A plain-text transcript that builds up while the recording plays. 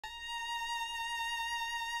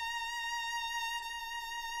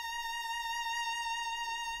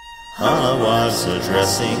All our wives are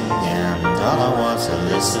dressing and all our wives are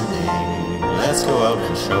listening. Let's go out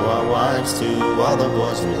and show our wives to all the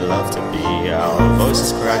boys we love to be. Our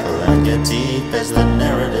voices crackle and get deep as the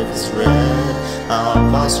narrative is read. Our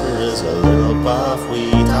posture is a little buff,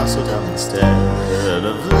 we talk so dumb instead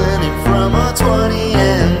of learning from our 20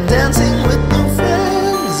 and dancing with new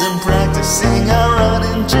friends and practicing our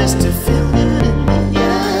running just to feel good in the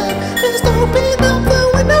end. Just open up the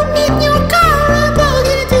window in your car and plug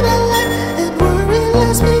into the light and worry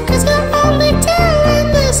less because you're only doing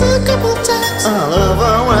this a couple times. All of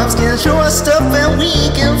our wives can show us stuff and we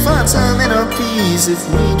can find some inner peace if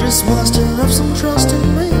we just muster up some trust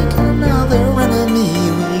and make another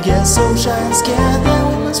enemy. We get so shy and scared that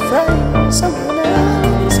we must frame someone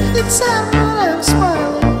else. It's sad when I'm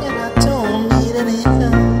smiling and I don't need any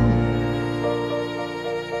help.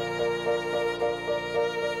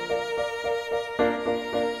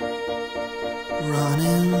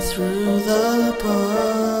 Running through the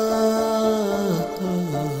park,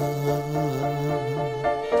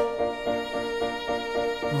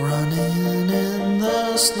 running in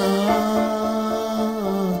the snow.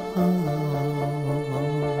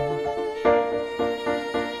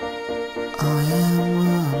 I am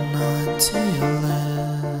a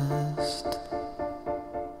nihilist.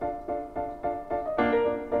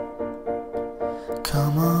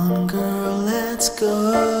 Come on, girl, let's go.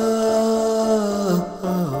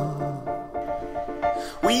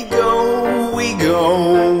 We go, we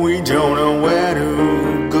don't know where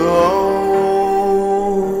to go.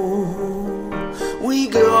 We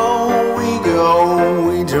go, we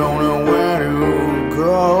don't know where to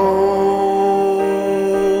go.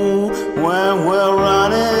 When we're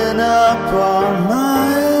running up our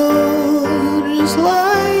mile, just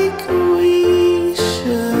like we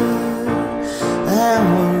should, and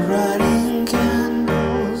we're writing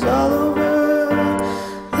candles all over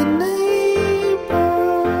the neighborhood.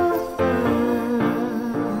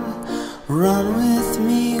 Run with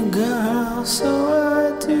me, girl, so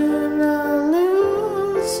I do not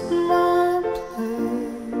lose my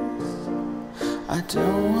place. I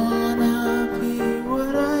don't wanna be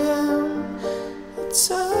what I am. It's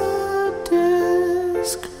a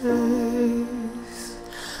disgrace.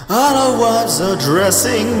 All our wives are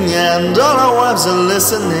dressing and all our wives are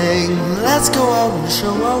listening. Let's go out and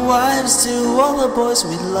show our wives to all the boys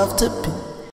we love to be.